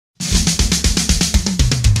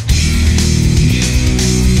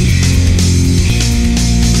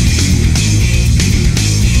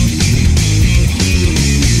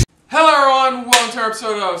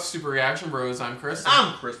Super Reaction Bros. I'm Chris.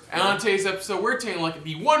 I'm Chris. And on today's episode, we're taking a look at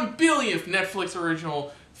the 1 billionth Netflix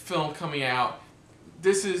original film coming out.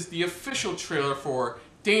 This is the official trailer for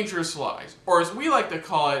Dangerous Lies, or as we like to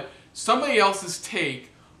call it, somebody else's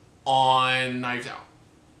take on Knives Out.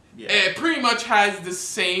 Yeah. It pretty much has the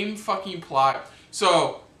same fucking plot.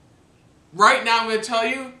 So, right now I'm going to tell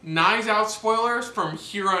you, Knives Out spoilers from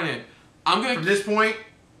here on in. From this point,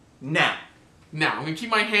 now. Now, I'm going to keep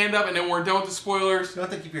my hand up, and then we're done with the spoilers. You don't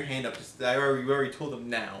have to keep your hand up. You already told them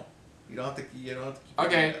now. You don't have to keep your hand up.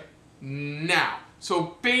 Okay, now.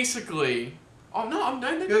 So basically... Oh, no, I'm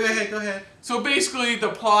done. Go ahead. So basically, the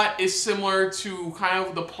plot is similar to kind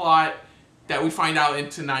of the plot that we find out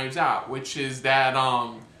into Knives Out, which is that,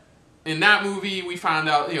 in that movie, we found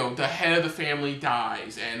out, the head of the family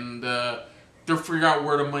dies, and they're figuring out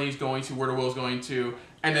where the money's going to, where the will's going to.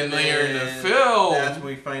 And then later in the film... That's when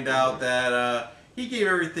we find out that he gave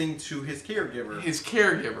everything to his caregiver. His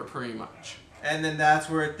caregiver, pretty much. And then that's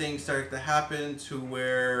where things start to happen to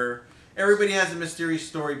where everybody has a mysterious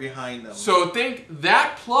story behind them. So think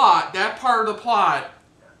that plot, that part of the plot,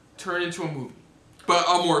 turned into a movie. But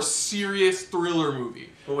a more serious thriller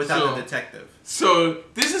movie. But without the detective. So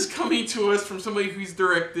this is coming to us from somebody who's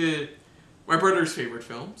directed my brother's favorite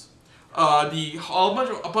films. A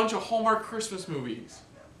bunch of Hallmark Christmas movies.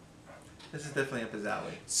 This is definitely up his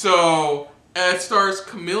alley. So, it stars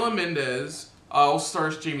Camila Mendes, also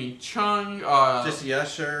stars Jamie Chung, Jesse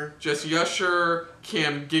Usher,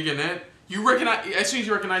 Cam Giganette. As soon as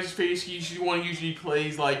you recognize his face, he's the one who usually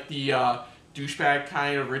plays like the douchebag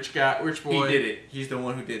kind of rich boy. He did it. He's the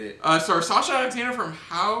one who did it. Stars Sasha Alexander from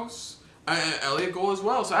House, and Elliot Gould as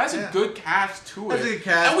well. So that's a good cast to it. That's a good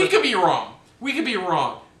cast. And we could be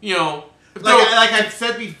wrong. Like I've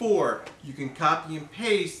said before, you can copy and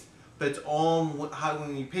paste. But it's all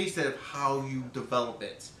when you paste it, how you develop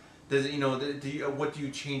it. Does what do you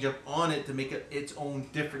change up on it to make it its own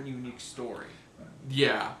different, unique story?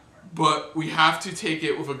 Yeah, but we have to take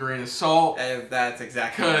it with a grain of salt. That's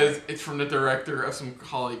exactly because it's from the director of some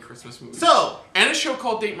holiday Christmas movies. And a show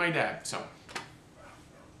called Date My Dad. So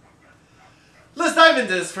let's dive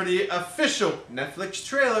into this for the official Netflix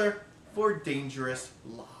trailer for Dangerous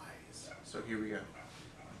Lies. So here we go.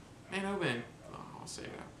 Man, oh man, I'll say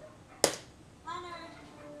that.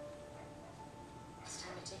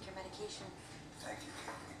 Take your medication. Thank you,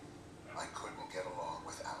 Katie. I couldn't get along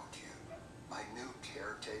without you. My new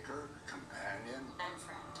caretaker, companion, and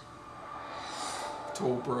friend.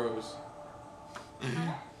 Toll bros.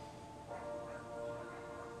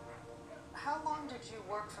 How long did you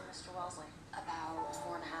work for Mr. Wellesley? About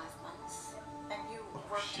 4.5 months. And you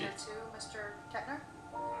worked here too, Mr. Kettner?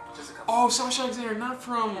 Oh, Sasha Alexander, not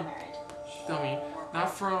from... Dummy. Not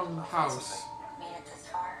from House. Made it this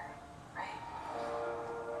far, right?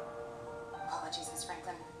 Apologies, Miss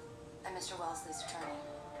Franklin. I'm Mr. Wellesley's attorney.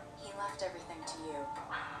 He left everything to you.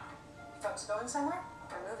 Folks going somewhere?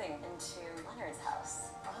 We're moving into Leonard's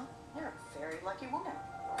house. Well, you're a very lucky woman.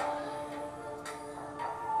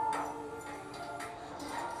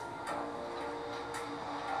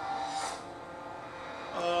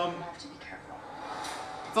 You have to be careful.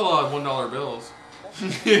 It's a lot of $1 bills.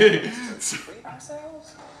 Treat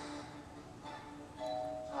ourselves?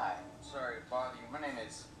 Hi, sorry to bother you. My name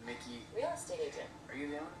is Mickey. Real estate agent. Are you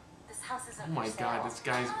the owner? This house isn't Oh my for sale. god, this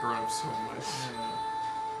guy's grown up so much.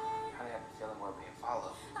 I have a feeling we're being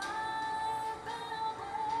followed.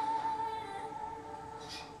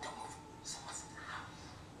 don't move. Someone's in the house.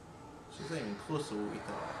 She's not even close to what we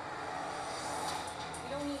thought. We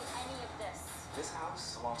don't need any of this. This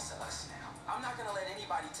house belongs to us now. I'm not gonna let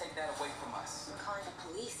anybody take that away from us. I'm calling the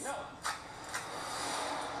police. No.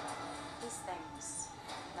 These things,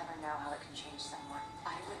 never know how it can change someone.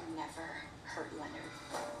 I would never hurt Leonard.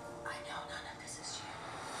 I know none of this is true.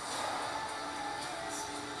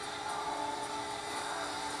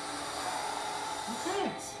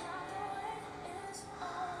 Okay.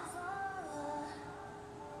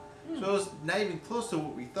 So it's not even close to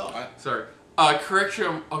what we thought. Sorry.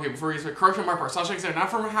 Correction. Okay, before you say correction, my part. Sasha Alexander,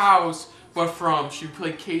 not from House, but she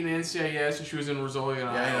played Kate in NCIS, and she was in Rosalia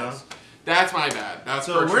and Yeah, I know. That's my bad.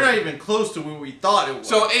 So we're not even close to what we thought it was.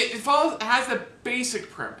 So it has the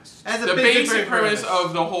basic premise. The basic premise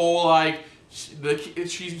of the whole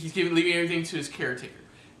he's leaving everything to his caretaker.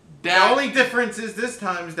 The only difference is this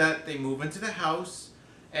time is that they move into the house,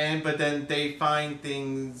 but then they find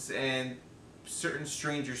things and certain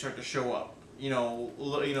strangers start to show up.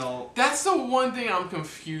 That's the one thing I'm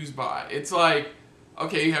confused by. It's like,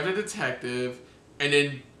 okay, you have the detective, and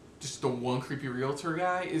then just the one creepy realtor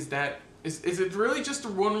guy. Is that Is it really just the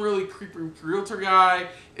one really creepy realtor guy?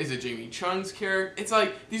 Is it Jamie Chung's character? It's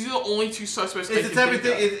like these are the only two suspects. It's the type of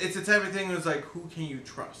thing. It's the type of thing. It's like, who can you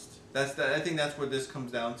trust? I think that's what this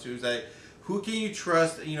comes down to. Is like, who can you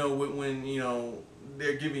trust? You know, when you know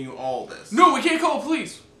they're giving you all this. No, we can't call the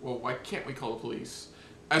police. Well, why can't we call the police?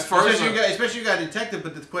 As far especially you got a detective,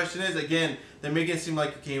 but the question is again, they're making it seem like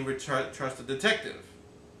you can't even trust a detective.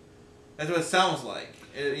 That's what it sounds like.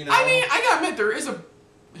 You know. I mean, I gotta admit there is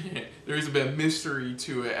a bit of mystery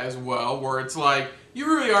to it as well, where it's like you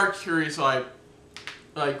really are curious, like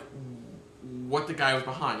what the guy was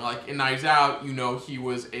behind. Like in Knives Out, you know, he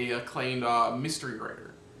was a acclaimed mystery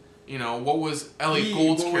writer. You know, what was Elliot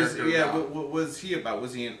Gould's character about? What was he about?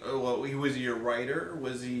 Was he was he a writer?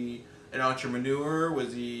 Was he an entrepreneur?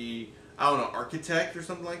 Was he, I don't know, architect or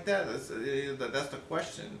something like that? That's the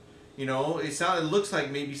question. You know, it looks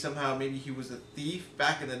like maybe he was a thief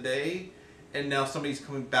back in the day, and now somebody's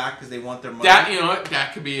coming back because they want their money. That, you know what,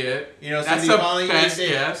 that could be it. You know, that's the best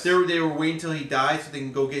guess. They were waiting until he died so they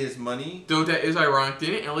can go get his money. Though that is ironic.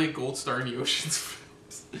 Didn't Elliot Gould star in the Ocean's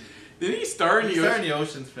films? Didn't he star in the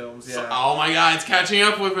Ocean's films? Yeah. So, oh my God, it's catching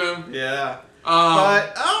up with him. Yeah.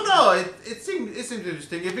 But I don't know. It seems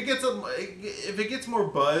interesting. If it gets more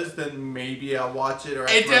buzz, then maybe I'll watch it. Or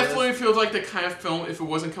it definitely feels like the kind of film. If it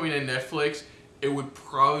wasn't coming to Netflix, it would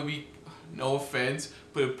probably be. No offense,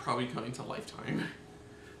 but it would probably be coming to Lifetime.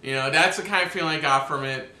 You know, that's the kind of feeling I got from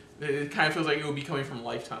it. It kind of feels like it would be coming from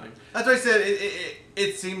Lifetime. That's what I said.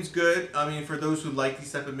 It seems good. I mean, for those who like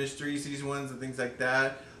these type of mysteries, these ones and things like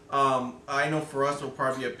that. I know for us it'll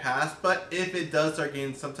probably be a pass, but if it does start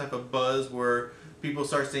getting some type of buzz where people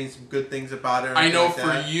start saying some good things about it, I know like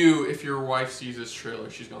for you, if your wife sees this trailer,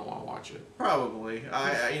 she's gonna want to watch it. Probably.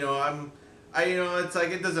 It's like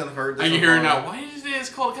it doesn't hurt. And you hear it now. Why did this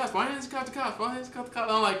call the cops? Why didn't it call the cops? Why didn't it call the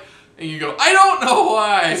cops? I'm like, and you go, I don't know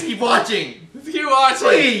why. Just keep watching. Keep watching.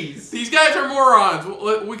 Please. These guys are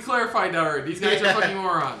morons. We clarified that already. These guys are fucking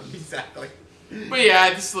morons. Exactly. But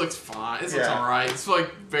yeah, this looks fine. This looks alright. It's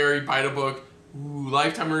like very by the book. Ooh,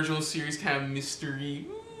 Lifetime original series kind of mystery.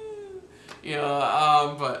 You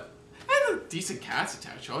know, but it has a decent cast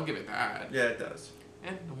attached. I'll give it that. Yeah, it does.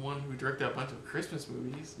 And the one who directed a bunch of Christmas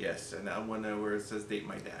movies. Yes, and that one where it says "Date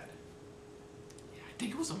My Dad." Yeah, I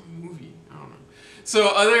think it was a movie. I don't know. So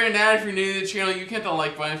other than that, if you're new to the channel, you can hit the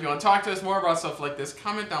like button. If you want to talk to us more about stuff like this,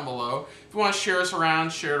 comment down below. If you want to share us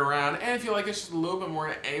around, share it around. And if you like us just a little bit more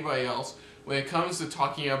than anybody else, when it comes to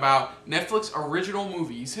talking about Netflix original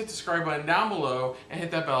movies, hit the subscribe button down below and hit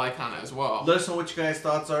that bell icon as well. Let us know what you guys'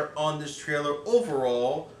 thoughts are on this trailer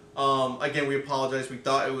overall. Again, we apologize. We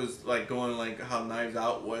thought it was like going like how Knives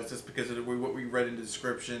Out was, just because of what we read in the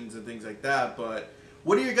descriptions and things like that. But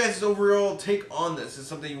what are your guys' overall take on this? Is it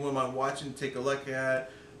something you wouldn't mind watching, take a look at?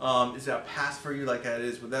 Is it a pass for you like it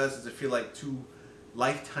is with us? Does it feel like too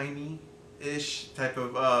Lifetimey-ish type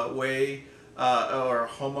of way? Or a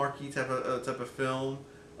Hallmarky type of film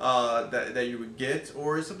that you would get,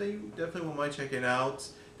 or is something you definitely won't mind checking out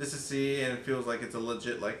just to see, and it feels like it's a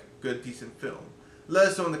legit, like, good, decent film. Let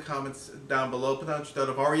us know in the comments down below. Put down what you thought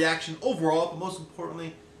of our reaction overall, but most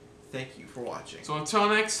importantly, thank you for watching. So until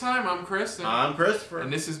next time, I'm Chris. I'm Christopher.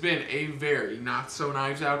 And this has been a very not so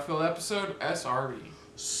Knives Out filled episode of SRB.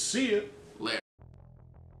 See ya. Later.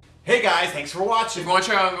 Hey guys, thanks for watching. If you want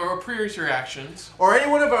to check out our previous reactions, or any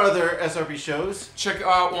one of our other SRB shows, check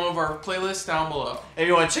out one of our playlists down below. If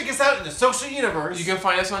you want to check us out in the social universe, you can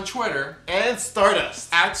find us on Twitter and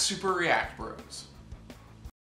Stardust @SuperReactBros.